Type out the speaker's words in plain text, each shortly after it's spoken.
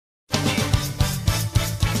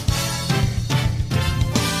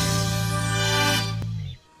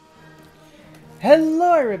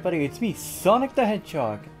Hello everybody, it's me, Sonic the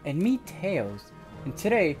Hedgehog, and me, Tails. And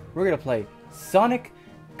today, we're gonna play Sonic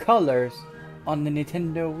Colors on the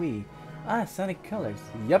Nintendo Wii. Sonic Colors,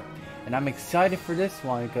 yep. And I'm excited for this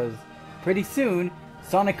one because pretty soon,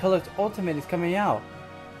 Sonic Colors Ultimate is coming out.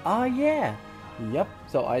 Yeah. Yep,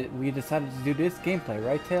 so we decided to do this gameplay,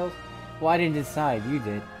 right Tails? Well, I didn't decide, you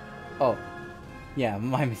did. Oh, yeah,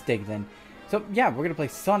 my mistake then. So yeah, we're gonna play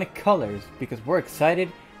Sonic Colors because we're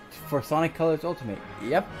excited for Sonic Colors Ultimate.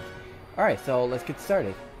 Yep. Alright, so let's get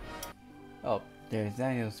started. Oh, there's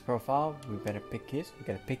Daniel's profile. We better pick his. We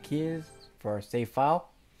gotta pick his for our save file.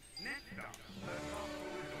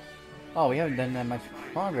 Oh, we haven't done that much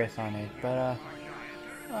progress on it, but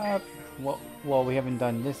well, we haven't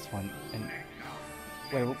done this one. And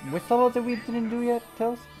wait, which level did we didn't do yet,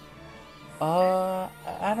 Tails?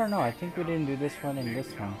 I don't know. I think we didn't do this one and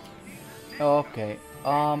this one. Oh, okay.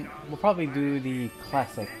 We'll probably do the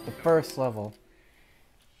classic, the first level.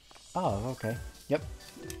 Oh, okay. Yep.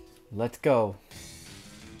 Let's go.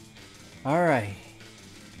 Alright.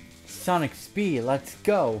 Sonic Speed, let's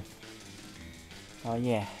go. Oh,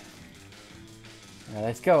 yeah. Alright,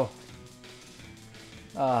 let's go.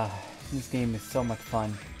 This game is so much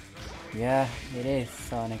fun. Yeah, it is,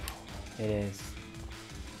 Sonic. It is.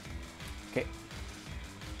 Okay.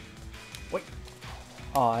 Wait.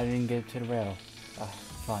 Oh, I didn't get to the rail.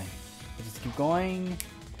 Fine. Let's just keep going.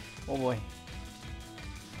 Oh boy.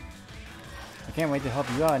 I can't wait to help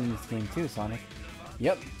you out in this game too, Sonic.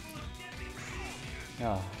 Yep.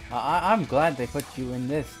 Oh, I'm glad they put you in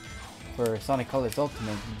this for Sonic Colors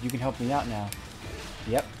Ultimate. You can help me out now.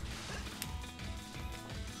 Yep.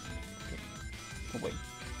 Oh wait.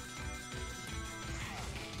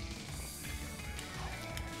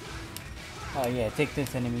 Oh yeah, take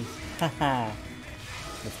this, enemies. Haha.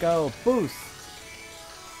 Let's go. Boost.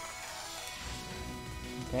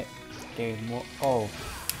 Okay. There's more. Oh.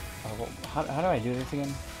 How do I do this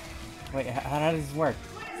again? Wait, how does this work?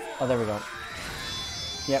 Oh, there we go.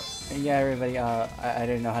 Yep. Yeah, everybody. I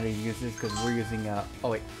didn't know how to use this because we're using.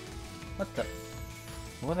 Oh wait. What the?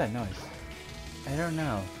 What was that noise? I don't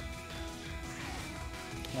know.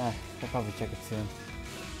 I'll probably check it soon.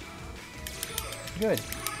 Good.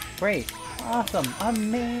 Great. Awesome.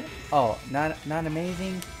 Amazing. Oh, not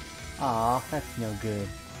amazing. Aw, that's no good.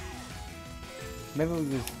 Maybe we'll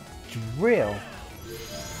just drill.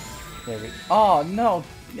 There we go. Oh no!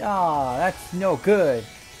 Ah, that's no good.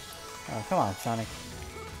 Oh, come on, Sonic.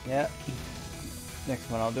 Yeah. Next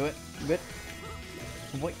one, I'll do it. Good.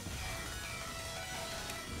 Wait.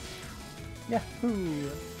 Yahoo!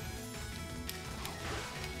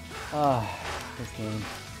 This game.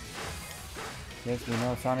 Yes, we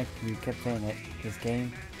know Sonic. You kept saying it. This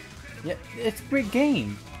game. Yeah, it's a great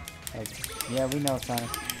game. Like, yeah, we know Sonic.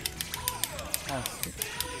 Oh,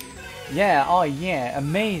 yeah. Oh, yeah.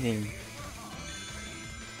 Amazing.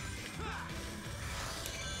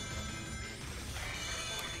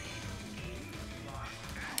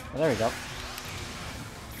 Oh, there we go.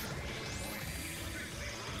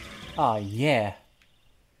 Oh, yeah.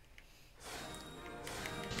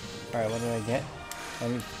 Alright, what did I get?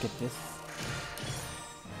 Let me get this.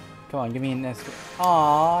 Come on, give me an S.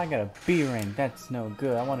 Aw, I got a B rank. That's no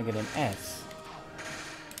good. I want to get an S.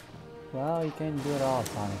 Well, you can do it all,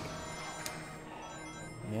 Sonic.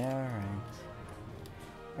 Yeah, alright.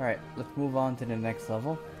 Alright, let's move on to the next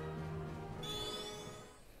level.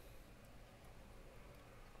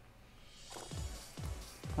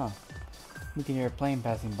 Huh. We can hear a plane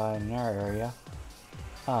passing by in our area.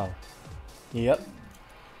 Oh. Yep.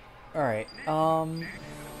 Alright,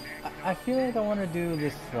 I feel like I want to do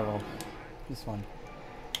this level. This one.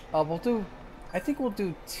 I think we'll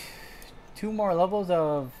do two more levels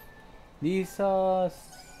of these, I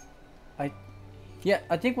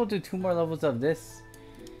think we'll do 2 more levels of this.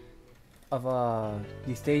 Of,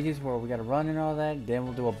 these stages where we gotta run and all that. Then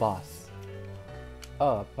we'll do a boss.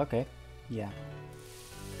 Oh, okay. Yeah.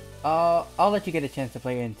 I'll let you get a chance to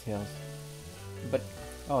play in Tails. But,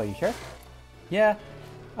 oh, you sure? Yeah.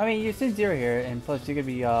 I mean, since you're here, and plus you're gonna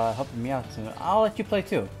be helping me out soon, I'll let you play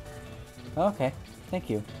too. Okay, thank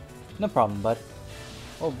you. No problem, bud.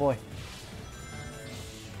 Oh boy.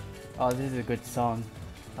 Oh, this is a good song.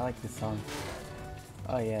 I like this song.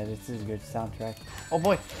 Oh yeah, this is a good soundtrack. Oh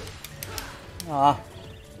boy. Ah,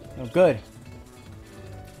 no good.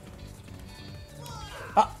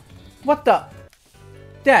 Ah, what the?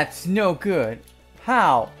 That's no good.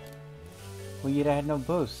 How? Well, you had no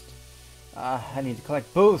boost. I need to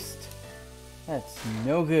collect boost. That's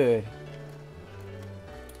no good.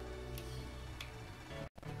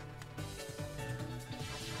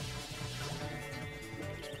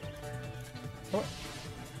 Oh.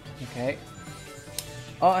 Okay.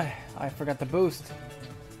 Oh, I forgot the boost.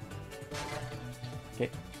 Okay,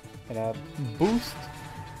 gotta boost.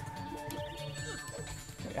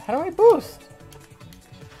 Wait, how do I boost?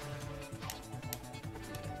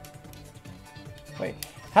 Wait,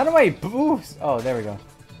 how do I boost? Oh, there we go.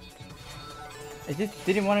 It just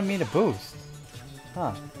didn't want me to boost.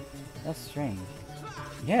 Huh, that's strange.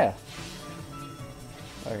 Yeah.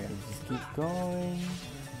 Alright, just keep going.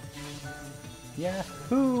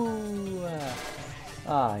 Yahoo!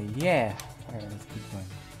 Ah, yeah. Alright, let's keep going.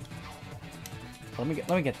 Let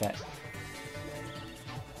me get that.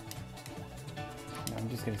 No, I'm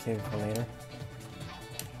just gonna save it for later.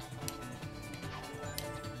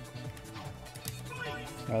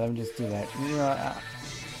 Alright, let me just do that. You know,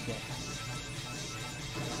 yeah.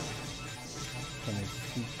 Gonna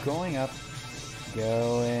keep going up.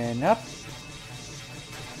 Going up.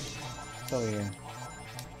 It's over here.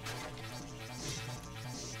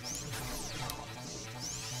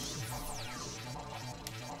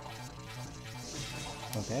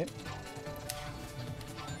 Okay.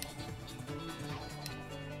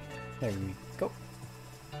 There we go.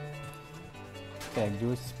 Gotta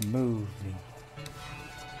do it smoothly.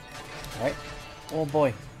 Alright. Oh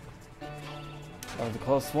boy. That was a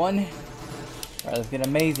close one. Alright, let's get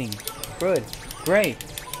amazing. Good. Great.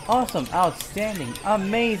 Awesome. Outstanding.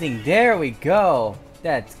 Amazing. There we go.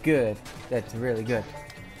 That's good. That's really good.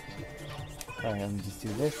 Alright, let me just do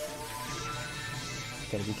this.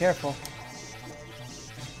 Gotta be careful.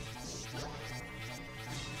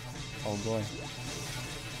 Oh boy.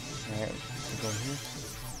 Alright, we'll go here.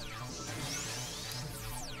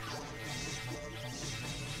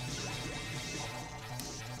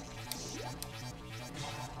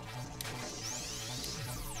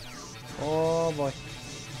 Oh boy.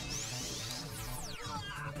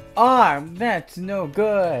 Ah, that's no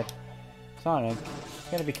good. Sonic, you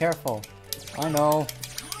gotta be careful. I know.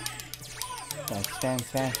 Like,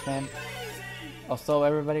 spam. Also,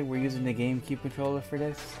 everybody, we're using the GameCube controller for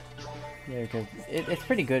this. Yeah, because it's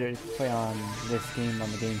pretty good to play on this game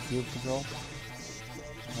on the GameCube control.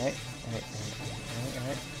 Alright. I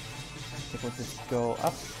think we'll just go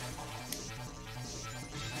up.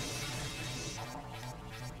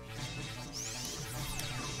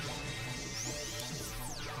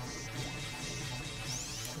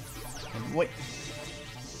 And wait.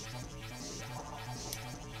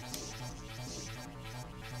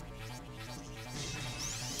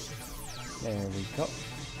 There we go.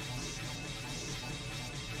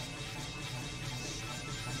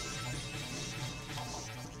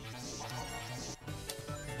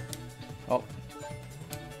 Oh.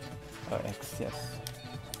 Oh, X, yes.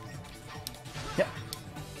 Yep.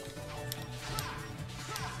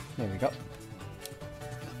 There we go.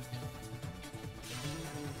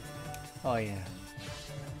 Oh, yeah.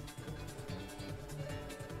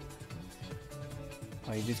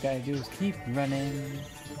 All you just gotta do is keep running.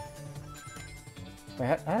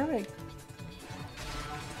 Wait, how do I...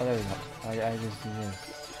 Oh, there we go. I just do this.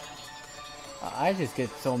 I just get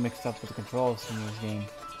so mixed up with the controls in this game.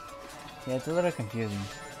 Yeah, it's a little confusing.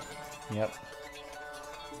 Yep.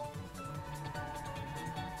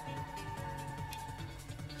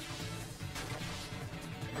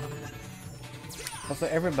 Also,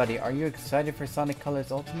 everybody, are you excited for Sonic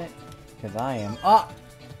Colors Ultimate? Because I am. Ah!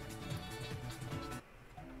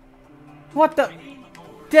 What the?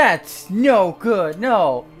 That's no good.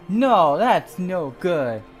 No, that's no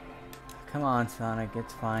good. Come on, Sonic,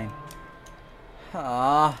 it's fine.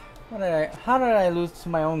 Ah, how did I lose to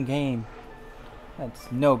my own game? That's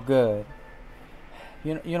no good.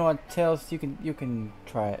 You know what, Tails, you can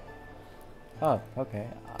try it. Oh, okay.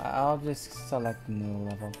 I'll just select a new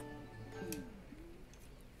level.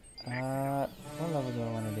 What level do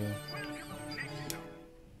I want to do?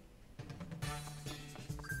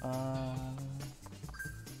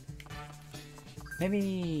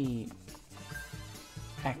 Maybe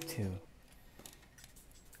Act 2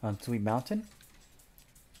 on Sweet Mountain?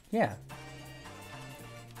 Yeah.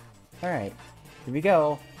 Alright, here we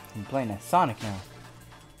go. I'm playing as Sonic now.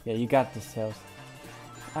 Yeah, you got this, Tails.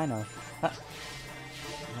 I know. Ah.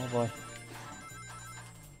 Oh boy.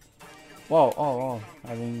 Whoa, oh.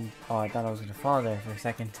 I mean, oh, I thought I was gonna fall there for a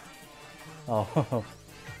second. Oh.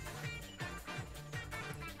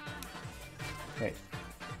 Wait.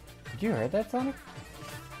 Did you hear that, Sonic?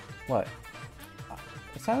 What?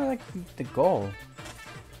 It sounded like the goal.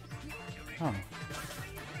 Huh.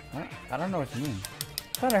 I don't know what you mean.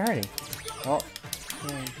 I thought I heard it. Oh.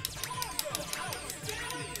 Yay.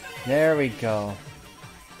 There we go.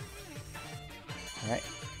 Alright.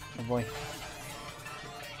 Oh boy.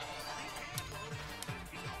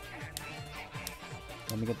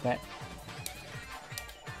 Let me get that.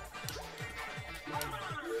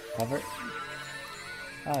 Hover.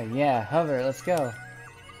 Oh yeah, hover, let's go.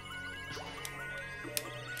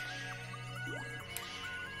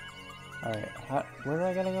 Alright, where do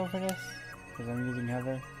I gotta go for this? Because I'm using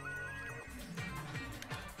hover.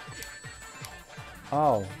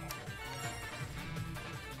 Oh.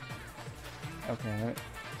 Okay,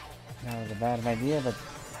 that was a bad idea, but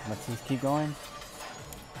let's just keep going.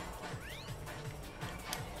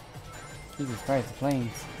 Jesus Christ, the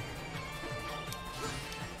planes.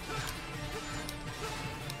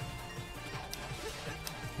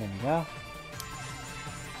 There we go.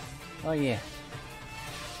 Oh yeah.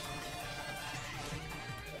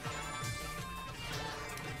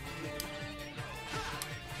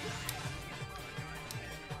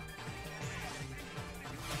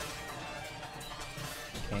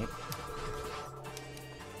 Okay.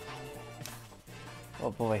 Oh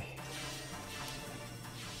boy.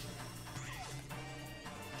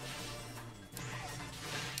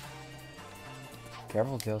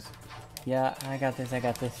 Careful, Tails. Yeah, I got this, I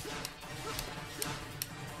got this.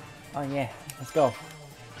 Oh yeah, let's go.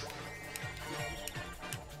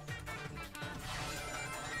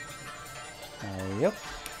 Yep.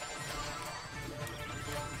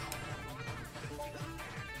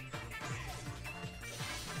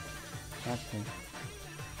 Okay.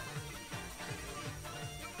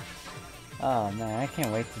 Oh man, I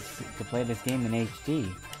can't wait to play this game in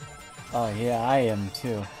HD. Oh yeah, I am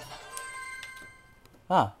too.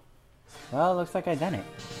 Ah. Well, looks like I done it.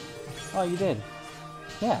 Oh, you did.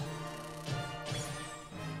 Yeah.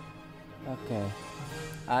 Okay.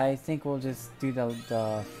 I think we'll just do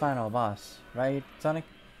the final boss, right, Sonic?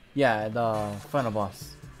 Yeah, the final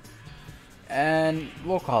boss. And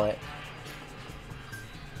we'll call it.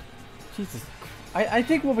 Jesus. I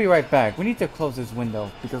think we'll be right back. We need to close this window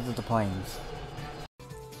because of the planes.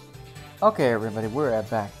 Okay, everybody, we're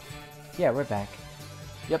back. Yeah, we're back.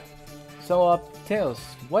 Yep. So, Tails,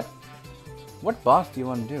 what boss do you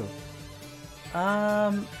want to do?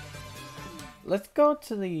 Let's go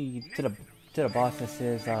to the boss that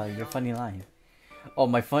says your funny line. Oh,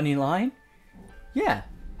 my funny line? Yeah.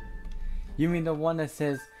 You mean the one that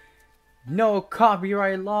says, "No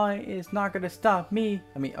copyright law is not gonna stop me."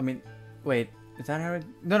 I mean, wait, is that how it?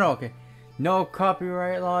 No, okay. No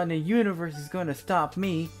copyright law in the universe is gonna stop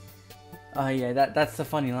me. Oh yeah, that's the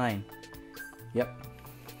funny line. Yep.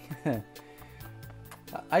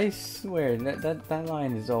 I swear that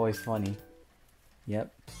line is always funny.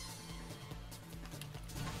 Yep.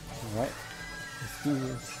 Alright. Let's do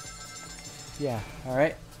this. Yeah,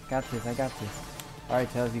 alright. Got this, I got this.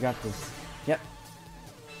 Alright, Tails, you got this. Yep.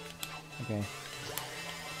 Okay.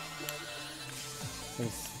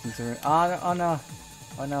 Oh no.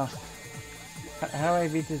 Oh no. How do I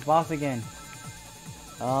beat this boss again?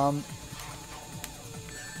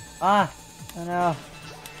 Ah! Oh no.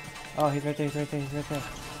 Oh, he's right there, he's right there, he's right there.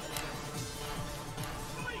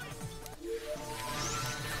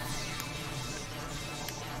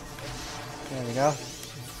 There we go.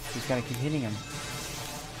 Just gotta keep hitting him.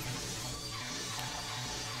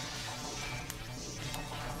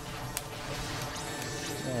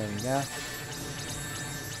 There we go.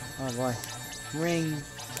 Oh boy. Rings!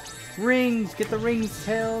 Rings! Get the rings,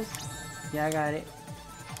 Tails! Yeah, I got it.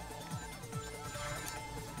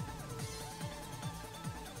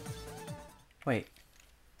 Wait.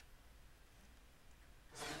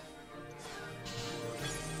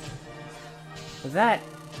 Was that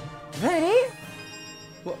it?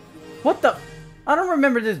 What the? I don't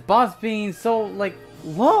remember this boss being so, like,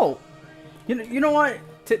 low. You know what?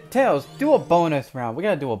 Tails, do a bonus round. We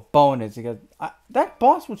gotta do a bonus because that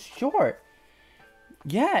boss was short.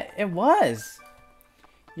 Yeah, it was.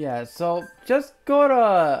 Yeah, so just go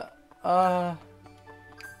to,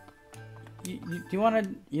 do you want to,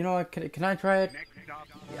 you know what, can I try it?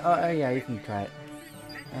 Yeah, you can try it.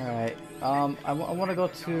 Alright, I want to go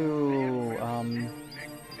to,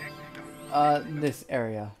 this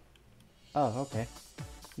area. Oh, okay.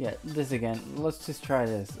 Yeah, this again. Let's just try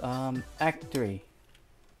this. Act 3.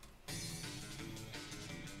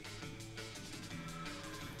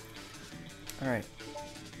 Alright.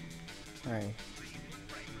 Alright.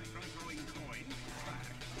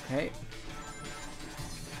 Okay.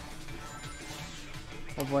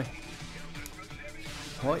 Oh boy.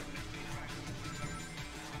 Boy.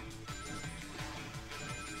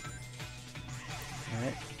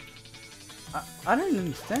 Alright. I didn't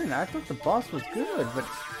understand. I thought the boss was good, but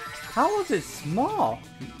how was it small?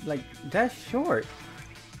 Like, that short?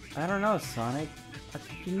 I don't know, Sonic. I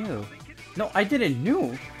think you knew. No, I didn't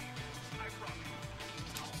know.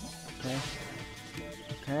 Okay.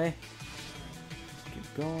 Okay.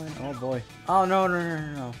 Keep going. Oh boy. Oh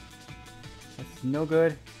no. That's no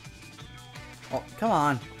good. Oh, come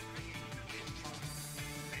on.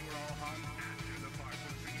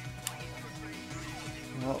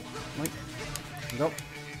 Oh, wait. Go.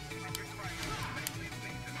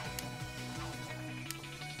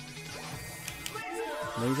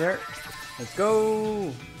 Laser. Let's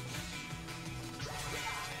go.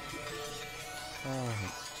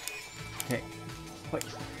 Okay. Wait.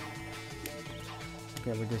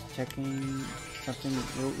 Okay, we're just checking something.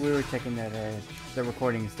 We were checking that the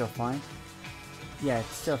recording is still fine. Yeah,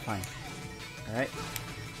 it's still fine. Alright.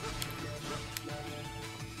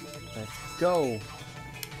 Let's go.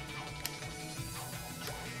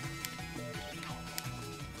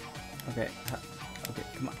 Okay. Okay,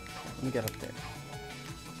 come on. Let me get up there.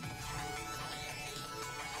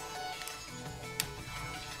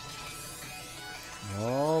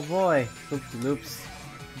 Oh boy. Loopy loops.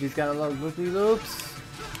 He's got a lot of loopy loops.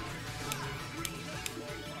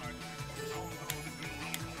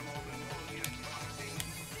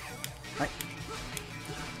 Hi.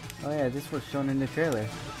 Oh yeah, this was shown in the trailer.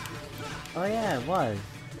 Oh yeah, it was.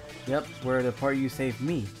 Yep, where the part you saved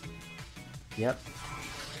me. Yep.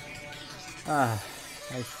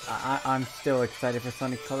 I'm still excited for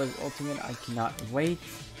Sonic Colors Ultimate. I cannot wait.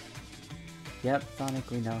 Yep, Sonic,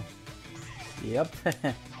 we know. Yep.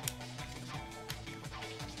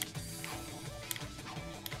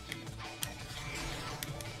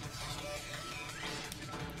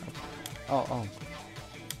 Oh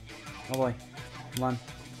boy. Come on.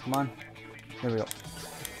 Come on. Here we go.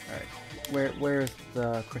 Alright. Where's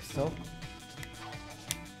the crystal?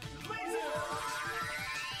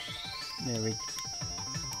 There we go.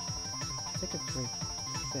 I think it's right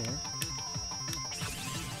there.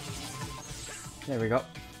 There we go.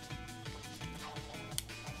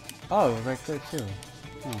 Oh, right there too.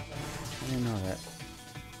 Oh, I didn't know that.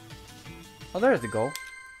 Oh, there's the goal.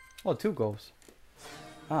 Oh, 2 goals.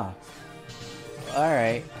 Ah.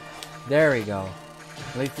 Alright. There we go.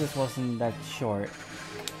 At least this wasn't that short.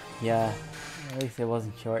 Yeah, at least it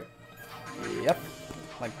wasn't short. Yep.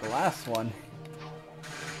 Like the last one.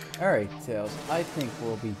 Alright, Tails. I think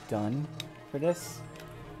we'll be done for this.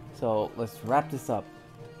 So, let's wrap this up.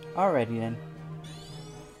 Alrighty then.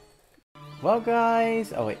 Well,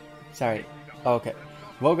 guys. Oh, wait. Sorry. Oh, okay.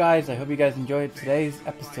 Well, guys, I hope you guys enjoyed today's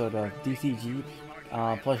episode of DCG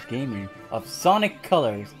Plush Gaming of Sonic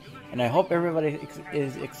Colors. And I hope everybody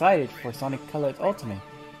is excited for Sonic Colors Ultimate.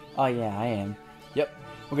 Oh, yeah, I am. Yep.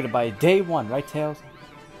 We're gonna buy day 1, right, Tails?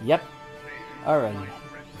 Yep. Alrighty.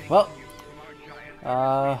 Well,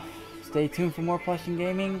 stay tuned for more Plush and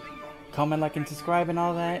Gaming. Comment, like, and subscribe and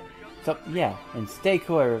all that. So, yeah. And stay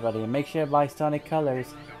cool, everybody. And make sure to buy Sonic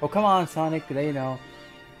Colors. Oh, come on, Sonic. They know.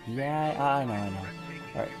 Yeah, I know.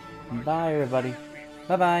 Alright. Bye, everybody.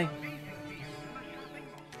 Bye-bye.